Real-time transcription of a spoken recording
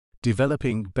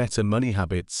Developing better money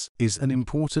habits is an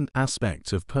important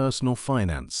aspect of personal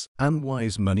finance and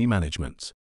wise money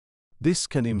management. This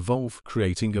can involve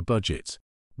creating a budget,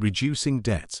 reducing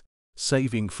debt,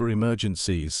 saving for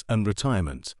emergencies and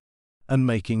retirement, and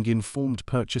making informed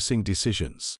purchasing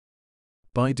decisions.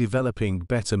 By developing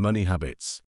better money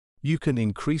habits, you can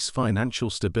increase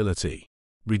financial stability,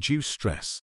 reduce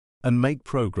stress, and make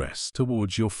progress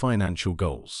towards your financial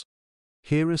goals.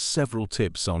 Here are several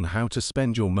tips on how to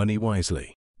spend your money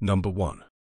wisely. Number 1.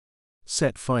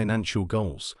 Set financial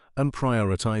goals and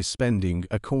prioritize spending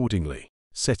accordingly.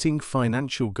 Setting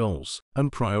financial goals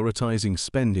and prioritizing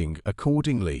spending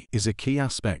accordingly is a key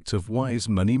aspect of wise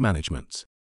money management.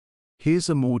 Here's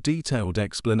a more detailed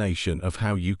explanation of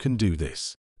how you can do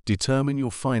this. Determine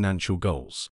your financial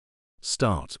goals.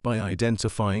 Start by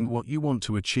identifying what you want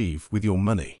to achieve with your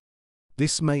money.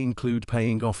 This may include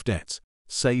paying off debt,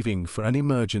 saving for an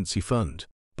emergency fund,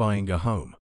 buying a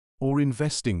home, or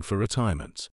investing for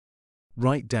retirement.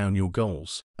 Write down your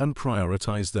goals and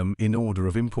prioritize them in order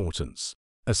of importance.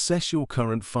 Assess your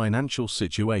current financial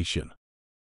situation.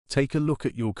 Take a look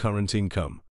at your current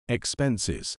income,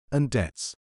 expenses, and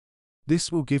debts.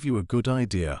 This will give you a good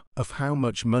idea of how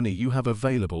much money you have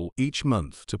available each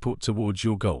month to put towards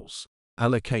your goals.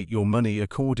 Allocate your money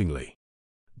accordingly.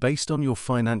 Based on your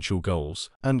financial goals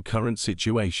and current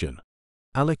situation,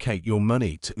 allocate your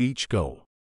money to each goal.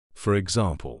 For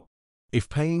example, if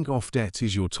paying off debt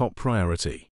is your top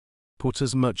priority, put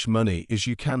as much money as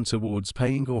you can towards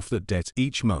paying off that debt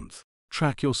each month.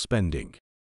 Track your spending.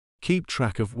 Keep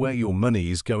track of where your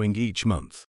money is going each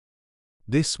month.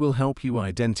 This will help you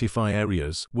identify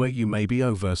areas where you may be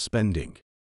overspending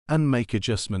and make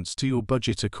adjustments to your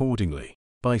budget accordingly.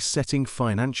 By setting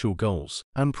financial goals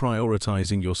and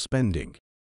prioritizing your spending,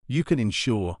 you can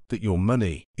ensure that your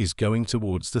money is going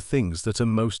towards the things that are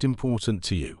most important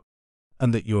to you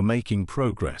and that you're making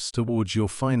progress towards your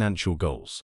financial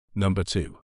goals. Number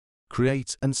 2.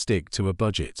 Create and stick to a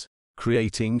budget.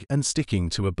 Creating and sticking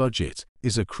to a budget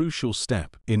is a crucial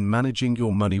step in managing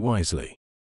your money wisely.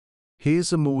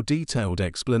 Here's a more detailed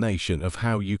explanation of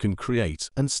how you can create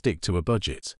and stick to a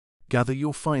budget. Gather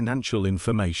your financial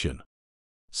information.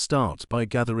 Start by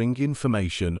gathering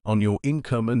information on your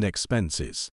income and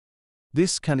expenses.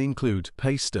 This can include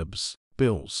pay stubs,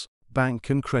 bills, bank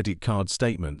and credit card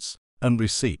statements, and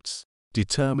receipts.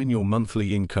 Determine your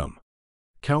monthly income.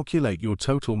 Calculate your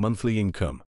total monthly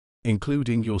income,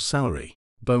 including your salary,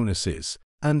 bonuses,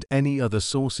 and any other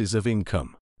sources of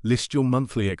income. List your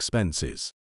monthly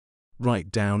expenses.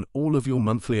 Write down all of your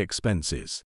monthly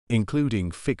expenses,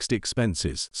 including fixed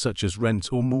expenses such as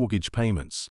rent or mortgage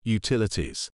payments,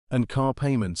 utilities, and car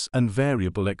payments, and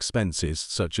variable expenses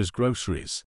such as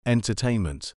groceries,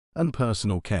 entertainment, and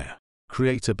personal care.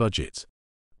 Create a budget.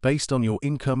 Based on your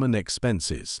income and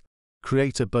expenses,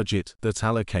 create a budget that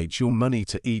allocates your money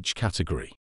to each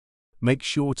category. Make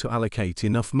sure to allocate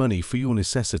enough money for your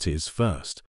necessities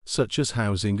first, such as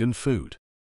housing and food,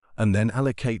 and then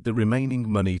allocate the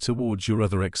remaining money towards your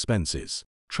other expenses.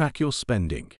 Track your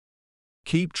spending.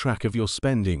 Keep track of your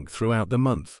spending throughout the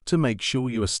month to make sure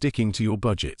you are sticking to your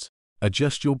budget.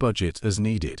 Adjust your budget as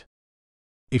needed.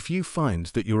 If you find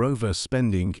that you're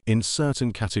overspending in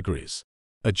certain categories,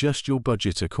 adjust your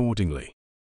budget accordingly.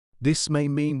 This may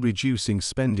mean reducing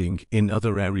spending in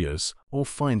other areas or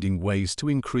finding ways to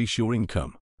increase your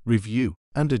income. Review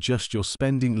and adjust your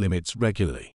spending limits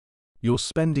regularly. Your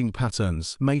spending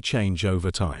patterns may change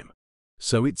over time,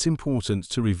 so it's important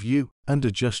to review and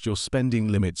adjust your spending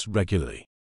limits regularly.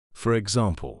 For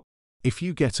example, if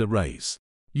you get a raise,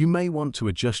 you may want to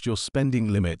adjust your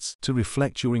spending limits to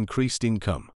reflect your increased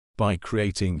income. By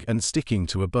creating and sticking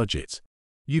to a budget,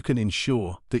 you can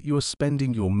ensure that you are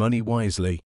spending your money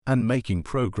wisely and making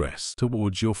progress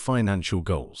towards your financial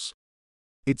goals.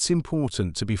 It's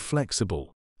important to be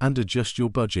flexible and adjust your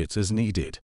budget as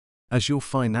needed, as your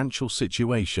financial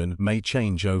situation may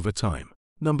change over time.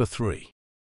 Number 3.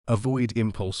 Avoid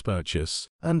impulse purchase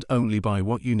and only buy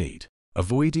what you need.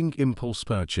 Avoiding impulse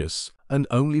purchase and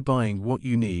only buying what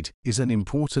you need is an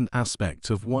important aspect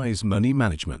of wise money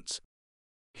management.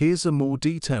 Here's a more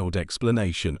detailed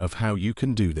explanation of how you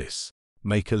can do this.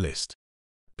 Make a list.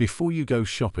 Before you go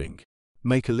shopping,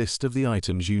 make a list of the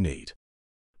items you need.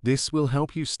 This will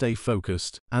help you stay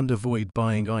focused and avoid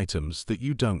buying items that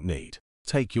you don't need.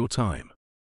 Take your time.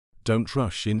 Don't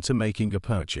rush into making a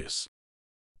purchase.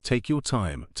 Take your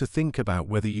time to think about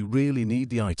whether you really need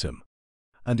the item,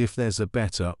 and if there's a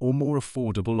better or more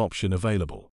affordable option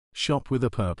available. Shop with a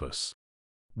purpose.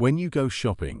 When you go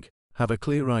shopping, have a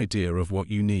clear idea of what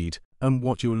you need and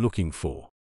what you're looking for.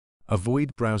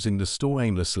 Avoid browsing the store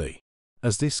aimlessly,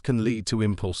 as this can lead to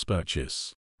impulse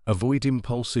purchase. Avoid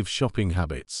impulsive shopping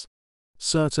habits.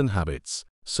 Certain habits,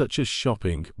 such as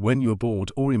shopping when you're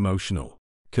bored or emotional,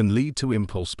 can lead to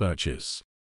impulse purchase.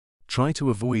 Try to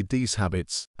avoid these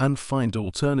habits and find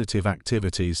alternative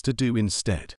activities to do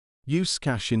instead. Use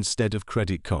cash instead of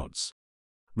credit cards.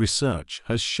 Research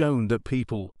has shown that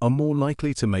people are more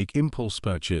likely to make impulse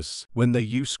purchase when they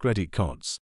use credit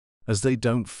cards, as they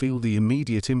don't feel the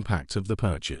immediate impact of the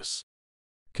purchase.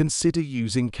 Consider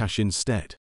using cash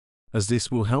instead, as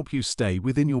this will help you stay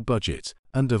within your budget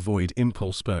and avoid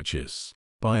impulse purchase.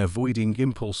 By avoiding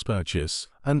impulse purchase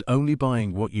and only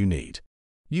buying what you need,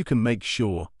 you can make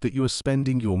sure that you are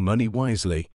spending your money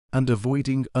wisely and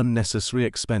avoiding unnecessary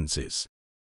expenses.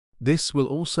 This will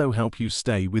also help you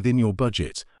stay within your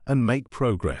budget and make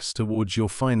progress towards your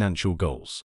financial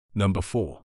goals. Number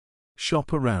 4.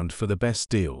 Shop around for the best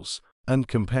deals and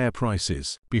compare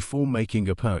prices before making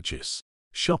a purchase.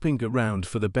 Shopping around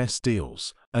for the best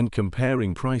deals and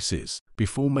comparing prices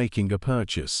before making a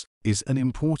purchase is an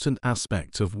important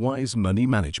aspect of wise money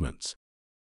management.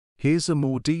 Here's a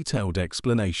more detailed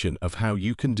explanation of how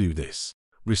you can do this.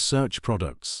 Research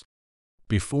products.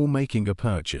 Before making a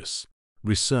purchase,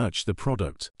 research the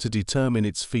product to determine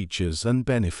its features and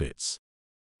benefits.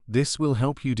 This will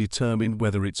help you determine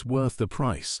whether it's worth the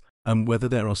price and whether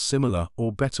there are similar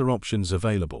or better options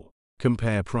available.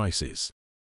 Compare prices.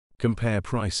 Compare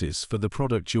prices for the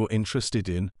product you're interested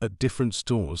in at different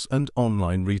stores and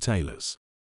online retailers.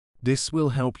 This will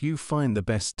help you find the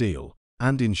best deal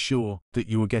and ensure that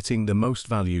you are getting the most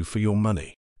value for your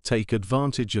money. Take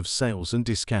advantage of sales and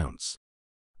discounts.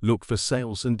 Look for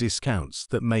sales and discounts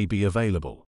that may be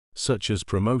available, such as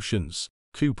promotions,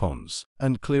 coupons,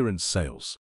 and clearance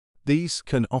sales. These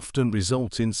can often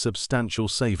result in substantial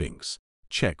savings.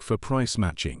 Check for price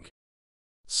matching.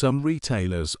 Some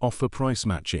retailers offer price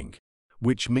matching,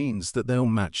 which means that they'll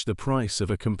match the price of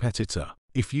a competitor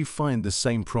if you find the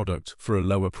same product for a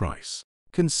lower price.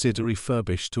 Consider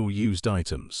refurbished or used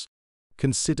items.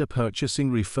 Consider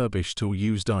purchasing refurbished or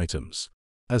used items,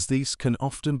 as these can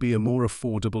often be a more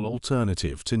affordable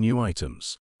alternative to new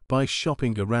items. By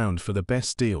shopping around for the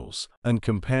best deals and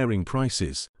comparing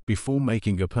prices before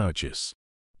making a purchase,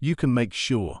 you can make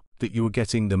sure that you are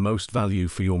getting the most value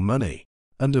for your money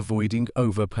and avoiding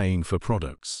overpaying for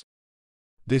products.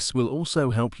 This will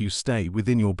also help you stay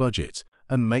within your budget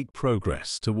and make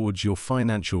progress towards your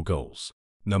financial goals.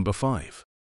 Number 5.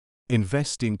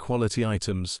 Invest in quality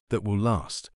items that will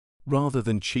last, rather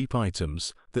than cheap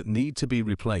items that need to be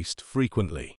replaced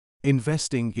frequently.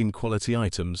 Investing in quality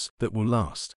items that will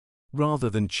last, rather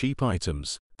than cheap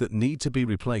items that need to be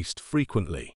replaced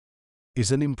frequently,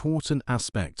 is an important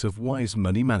aspect of wise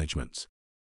money management.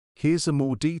 Here's a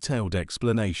more detailed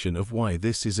explanation of why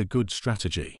this is a good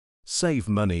strategy. Save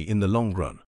money in the long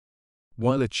run.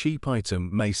 While a cheap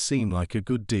item may seem like a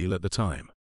good deal at the time,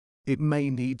 it may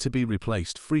need to be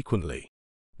replaced frequently,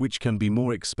 which can be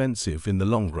more expensive in the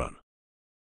long run.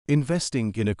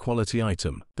 Investing in a quality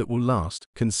item that will last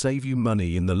can save you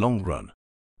money in the long run,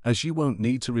 as you won't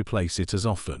need to replace it as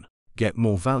often. Get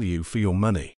more value for your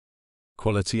money.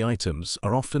 Quality items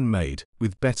are often made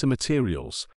with better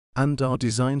materials and are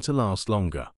designed to last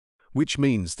longer, which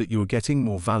means that you are getting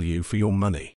more value for your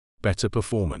money. Better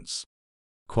performance.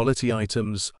 Quality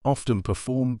items often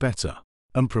perform better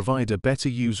and provide a better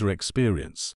user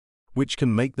experience, which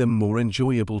can make them more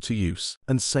enjoyable to use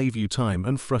and save you time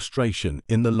and frustration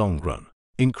in the long run.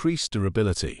 Increased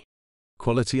durability.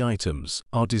 Quality items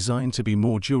are designed to be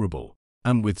more durable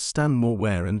and withstand more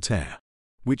wear and tear,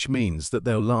 which means that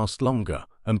they'll last longer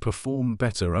and perform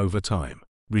better over time.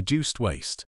 Reduced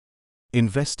waste.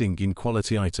 Investing in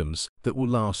quality items that will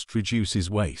last reduces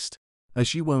waste,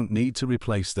 as you won't need to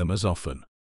replace them as often.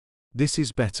 This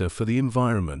is better for the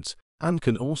environment and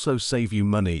can also save you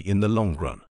money in the long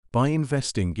run. By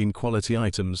investing in quality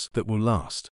items that will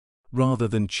last, rather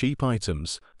than cheap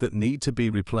items that need to be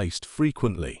replaced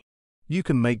frequently, you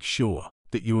can make sure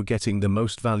that you are getting the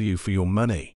most value for your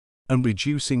money and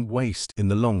reducing waste in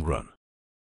the long run.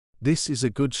 This is a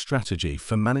good strategy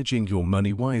for managing your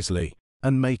money wisely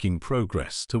and making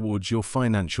progress towards your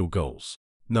financial goals.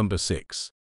 Number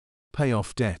 6. Pay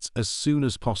off debt as soon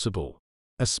as possible,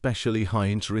 especially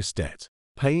high-interest debt.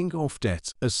 Paying off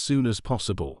debt as soon as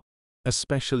possible,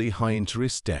 especially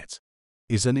high-interest debt,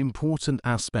 is an important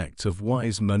aspect of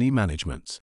wise money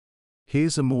management.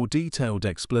 Here's a more detailed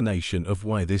explanation of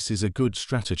why this is a good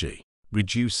strategy.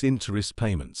 Reduce interest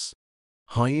payments.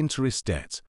 High-interest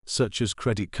debt, such as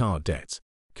credit card debt,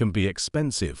 can be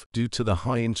expensive due to the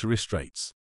high interest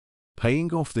rates.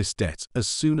 Paying off this debt as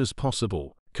soon as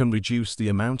possible can reduce the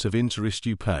amount of interest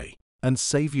you pay and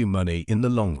save you money in the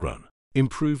long run.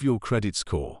 Improve your credit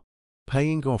score.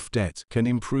 Paying off debt can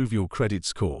improve your credit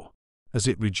score, as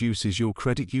it reduces your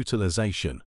credit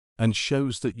utilization and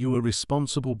shows that you are a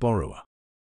responsible borrower.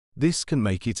 This can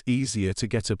make it easier to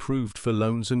get approved for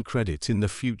loans and credit in the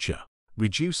future.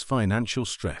 Reduce financial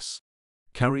stress.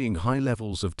 Carrying high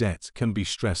levels of debt can be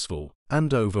stressful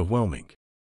and overwhelming.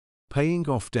 Paying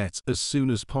off debt as soon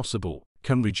as possible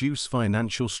can reduce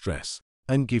financial stress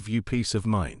and give you peace of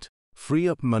mind. Free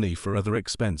up money for other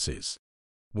expenses.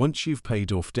 Once you've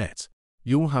paid off debt,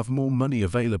 you'll have more money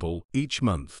available each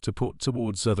month to put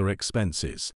towards other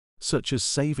expenses, such as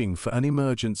saving for an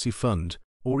emergency fund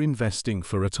or investing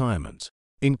for retirement.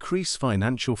 Increase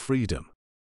financial freedom.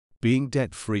 Being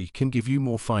debt-free can give you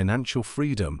more financial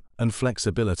freedom and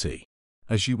flexibility,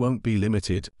 as you won't be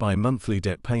limited by monthly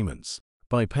debt payments.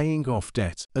 By paying off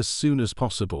debt as soon as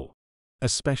possible,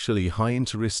 especially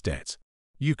high-interest debt,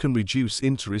 you can reduce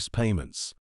interest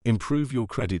payments, improve your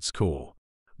credit score,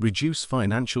 reduce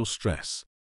financial stress,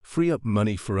 free up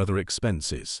money for other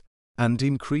expenses, and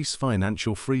increase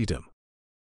financial freedom.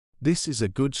 This is a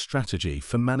good strategy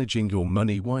for managing your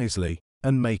money wisely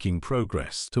and making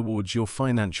progress towards your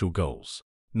financial goals.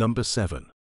 Number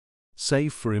 7.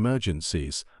 Save for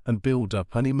emergencies and build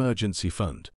up an emergency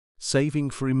fund. Saving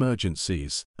for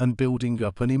emergencies and building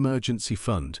up an emergency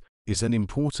fund is an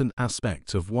important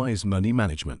aspect of wise money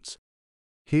management.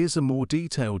 Here's a more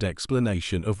detailed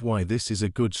explanation of why this is a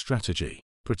good strategy.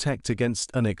 Protect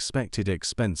against unexpected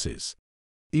expenses.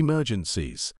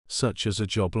 Emergencies, such as a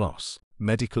job loss,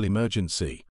 medical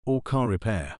emergency, or car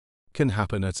repair, can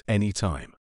happen at any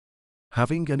time.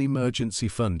 Having an emergency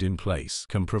fund in place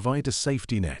can provide a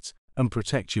safety net and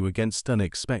protect you against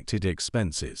unexpected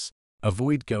expenses.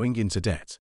 Avoid going into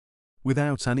debt.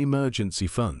 Without an emergency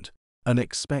fund,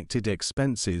 unexpected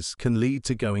expenses can lead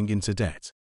to going into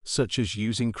debt, such as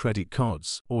using credit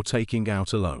cards or taking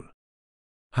out a loan.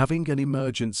 Having an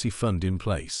emergency fund in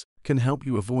place can help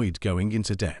you avoid going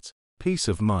into debt. Peace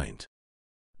of mind.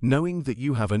 Knowing that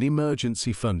you have an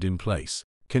emergency fund in place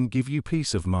can give you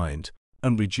peace of mind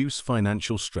and reduce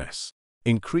financial stress.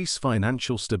 Increase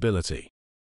financial stability.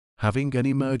 Having an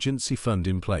emergency fund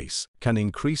in place can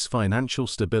increase financial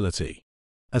stability,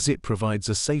 as it provides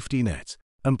a safety net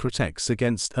and protects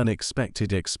against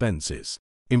unexpected expenses.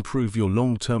 Improve your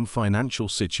long-term financial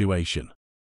situation.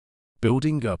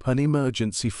 Building up an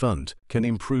emergency fund can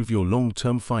improve your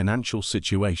long-term financial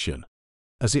situation,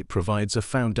 as it provides a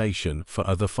foundation for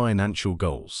other financial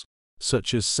goals,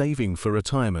 such as saving for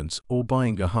retirement or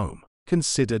buying a home.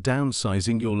 Consider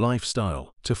downsizing your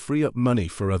lifestyle to free up money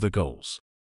for other goals.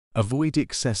 Avoid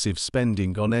excessive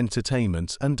spending on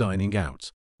entertainment and dining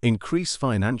out. Increase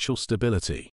financial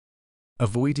stability.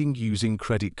 Avoiding using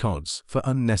credit cards for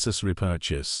unnecessary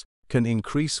purchase can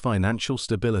increase financial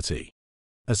stability,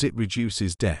 as it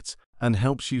reduces debt and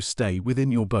helps you stay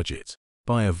within your budget.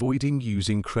 By avoiding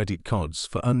using credit cards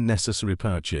for unnecessary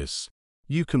purchase,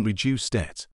 you can reduce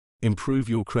debt, improve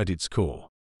your credit score,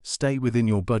 stay within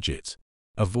your budget,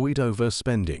 avoid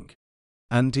overspending,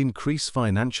 and increase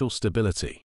financial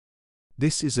stability.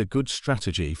 This is a good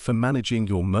strategy for managing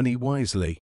your money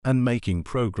wisely and making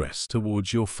progress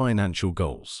towards your financial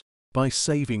goals. By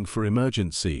saving for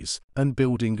emergencies and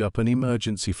building up an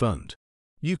emergency fund,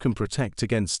 you can protect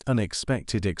against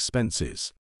unexpected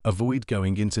expenses, avoid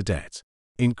going into debt,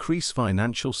 increase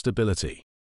financial stability,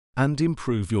 and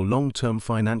improve your long-term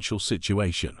financial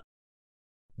situation.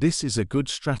 This is a good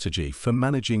strategy for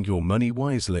managing your money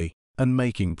wisely and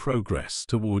making progress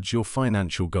towards your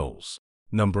financial goals.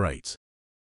 Number 8.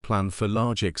 Plan for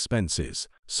large expenses,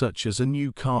 such as a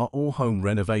new car or home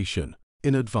renovation,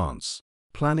 in advance.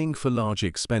 Planning for large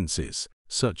expenses,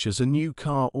 such as a new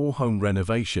car or home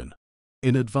renovation,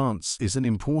 in advance is an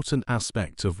important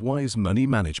aspect of wise money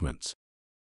management.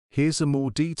 Here's a more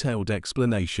detailed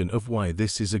explanation of why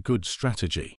this is a good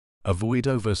strategy. Avoid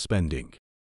overspending.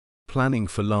 Planning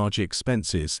for large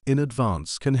expenses in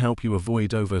advance can help you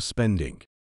avoid overspending,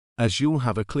 as you'll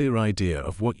have a clear idea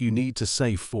of what you need to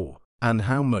save for and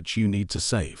how much you need to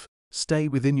save. Stay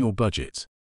within your budget.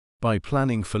 By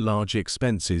planning for large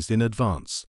expenses in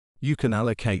advance, you can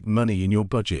allocate money in your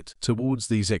budget towards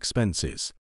these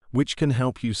expenses, which can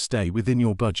help you stay within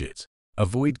your budget.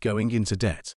 Avoid going into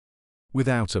debt.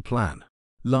 Without a plan,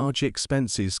 large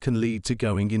expenses can lead to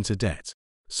going into debt,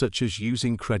 such as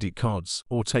using credit cards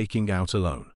or taking out a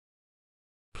loan.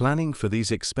 Planning for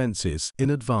these expenses in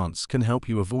advance can help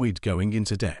you avoid going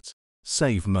into debt.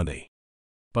 Save money.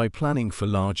 By planning for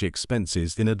large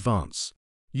expenses in advance,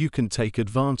 you can take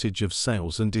advantage of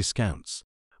sales and discounts,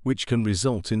 which can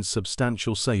result in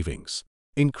substantial savings.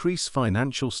 Increase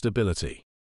financial stability.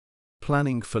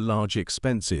 Planning for large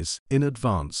expenses in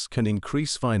advance can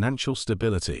increase financial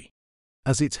stability,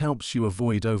 as it helps you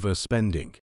avoid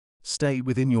overspending, stay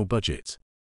within your budget,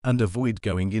 and avoid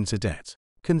going into debt.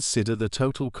 Consider the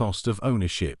total cost of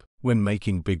ownership when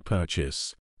making big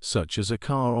purchases, such as a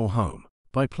car or home.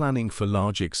 By planning for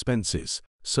large expenses,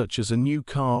 such as a new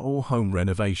car or home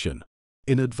renovation,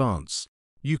 in advance,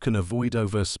 you can avoid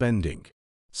overspending,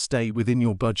 stay within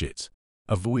your budget,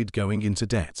 avoid going into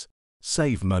debt,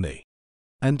 save money,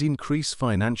 and increase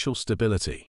financial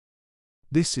stability.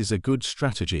 This is a good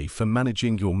strategy for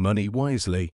managing your money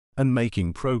wisely and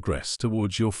making progress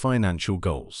towards your financial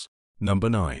goals. Number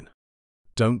 9.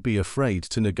 Don't be afraid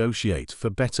to negotiate for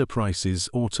better prices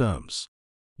or terms.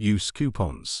 Use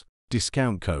coupons,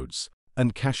 discount codes,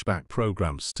 and cashback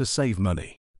programs to save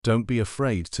money. Don't be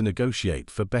afraid to negotiate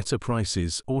for better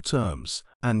prices or terms,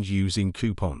 and using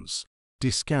coupons,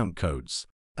 discount codes,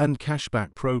 and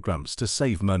cashback programs to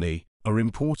save money are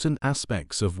important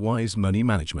aspects of wise money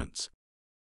management.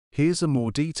 Here's a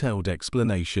more detailed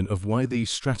explanation of why these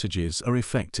strategies are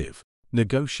effective.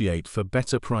 Negotiate for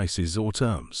better prices or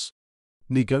terms.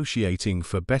 Negotiating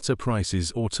for better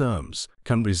prices or terms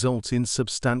can result in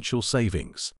substantial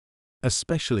savings,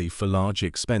 especially for large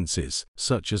expenses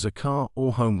such as a car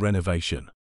or home renovation.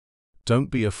 Don't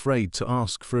be afraid to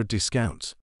ask for a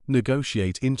discount,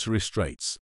 negotiate interest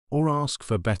rates, or ask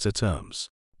for better terms.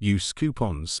 Use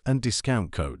coupons and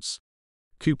discount codes.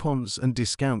 Coupons and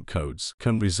discount codes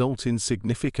can result in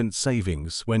significant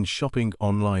savings when shopping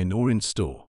online or in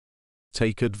store.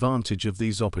 Take advantage of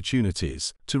these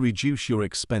opportunities to reduce your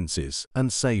expenses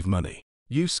and save money.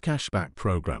 Use cashback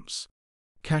programs.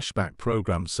 Cashback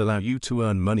programs allow you to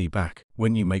earn money back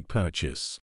when you make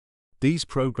purchases. These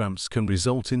programs can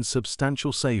result in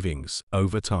substantial savings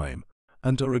over time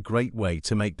and are a great way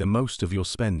to make the most of your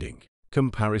spending.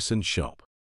 Comparison shop.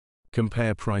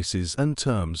 Compare prices and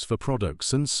terms for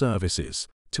products and services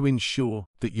to ensure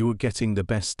that you are getting the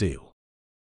best deal.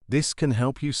 This can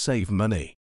help you save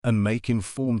money and make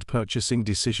informed purchasing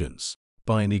decisions.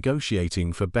 By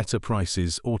negotiating for better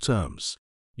prices or terms,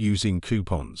 using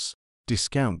coupons,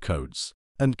 discount codes,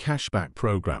 and cashback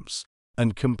programs,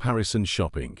 and comparison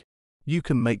shopping, you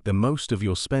can make the most of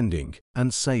your spending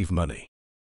and save money.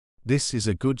 This is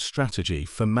a good strategy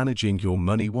for managing your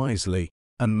money wisely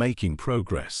and making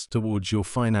progress towards your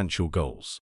financial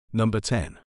goals. Number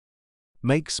 10.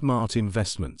 Make smart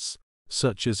investments,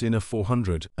 such as in a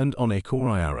 401k or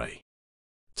IRA.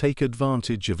 Take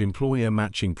advantage of employer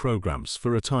matching programs for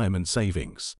retirement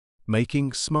savings.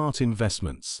 Making smart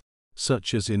investments,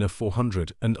 such as in a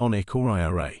 401k or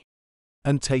IRA,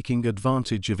 and taking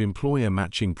advantage of employer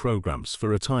matching programs for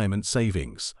retirement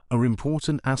savings are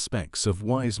important aspects of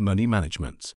wise money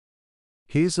management.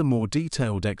 Here's a more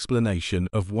detailed explanation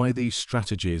of why these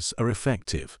strategies are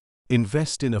effective.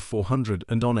 Invest in a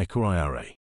 401k or IRA.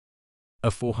 A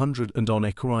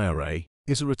 401k or IRA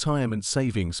is a retirement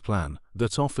savings plan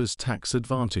that offers tax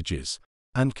advantages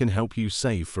and can help you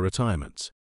save for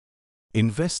retirement.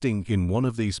 Investing in one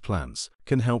of these plans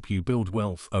can help you build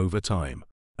wealth over time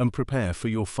and prepare for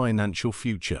your financial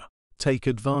future. Take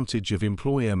advantage of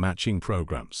employer matching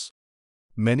programs.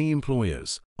 Many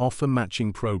employers offer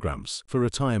matching programs for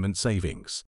retirement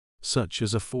savings, such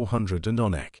as a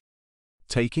 401k.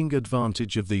 Taking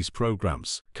advantage of these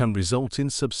programs can result in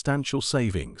substantial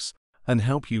savings and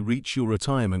help you reach your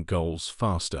retirement goals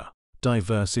faster.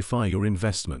 Diversify your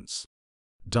investments.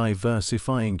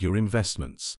 Diversifying your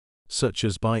investments, such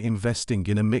as by investing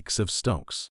in a mix of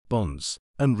stocks, bonds,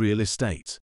 and real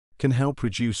estate, can help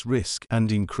reduce risk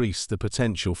and increase the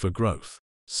potential for growth.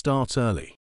 Start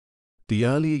early. The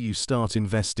earlier you start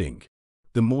investing,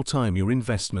 the more time your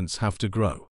investments have to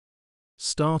grow.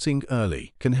 Starting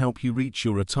early can help you reach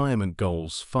your retirement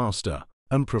goals faster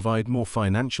and provide more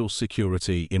financial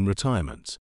security in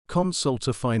retirement. Consult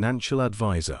a financial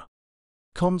advisor.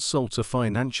 Consult a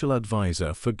financial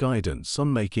advisor for guidance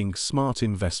on making smart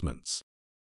investments.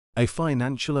 A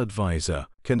financial advisor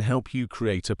can help you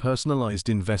create a personalized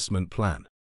investment plan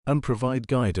and provide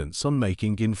guidance on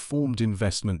making informed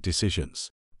investment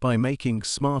decisions. By making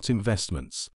smart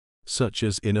investments, such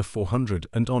as in a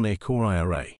 401k or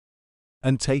IRA,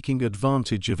 and taking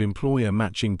advantage of employer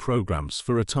matching programs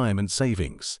for retirement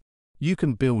savings, you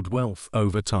can build wealth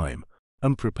over time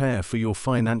and prepare for your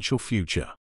financial future.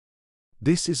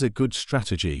 This is a good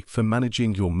strategy for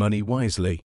managing your money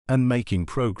wisely and making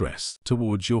progress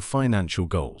towards your financial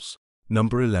goals.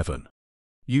 Number 11.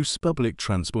 Use public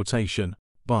transportation,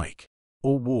 bike,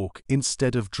 or walk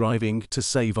instead of driving to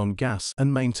save on gas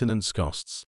and maintenance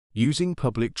costs. Using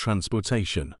public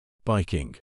transportation,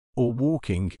 biking, or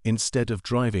walking instead of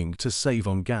driving to save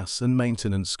on gas and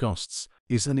maintenance costs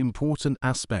is an important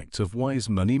aspect of wise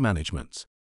money management.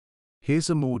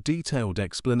 Here's a more detailed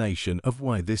explanation of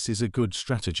why this is a good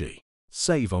strategy.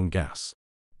 Save on gas.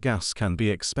 Gas can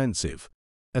be expensive,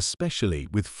 especially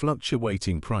with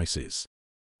fluctuating prices.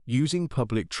 Using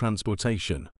public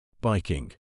transportation,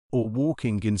 biking, or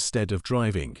walking instead of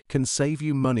driving can save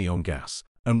you money on gas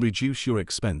and reduce your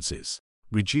expenses.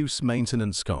 Reduce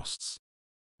maintenance costs.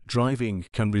 Driving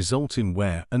can result in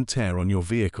wear and tear on your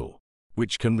vehicle,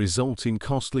 which can result in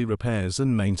costly repairs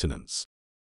and maintenance.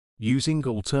 Using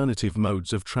alternative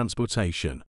modes of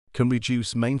transportation can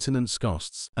reduce maintenance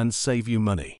costs and save you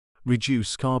money.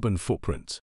 Reduce carbon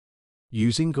footprint.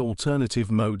 Using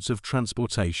alternative modes of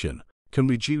transportation can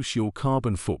reduce your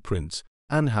carbon footprint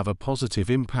and have a positive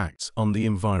impact on the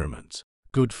environment.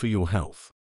 Good for your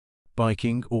health.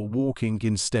 Biking or walking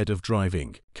instead of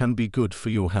driving can be good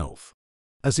for your health,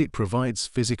 as it provides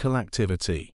physical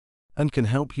activity and can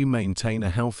help you maintain a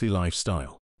healthy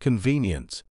lifestyle.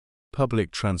 Convenient.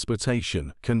 Public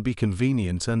transportation can be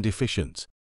convenient and efficient,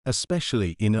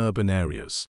 especially in urban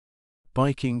areas.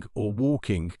 Biking or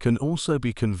walking can also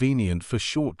be convenient for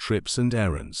short trips and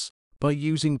errands. By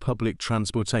using public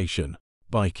transportation,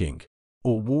 biking,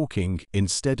 or walking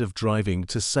instead of driving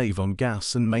to save on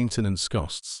gas and maintenance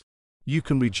costs, you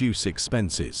can reduce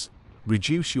expenses,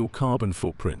 reduce your carbon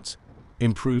footprint,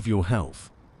 improve your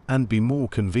health, and be more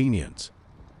convenient.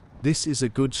 This is a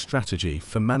good strategy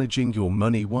for managing your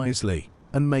money wisely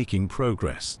and making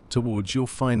progress towards your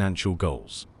financial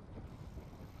goals.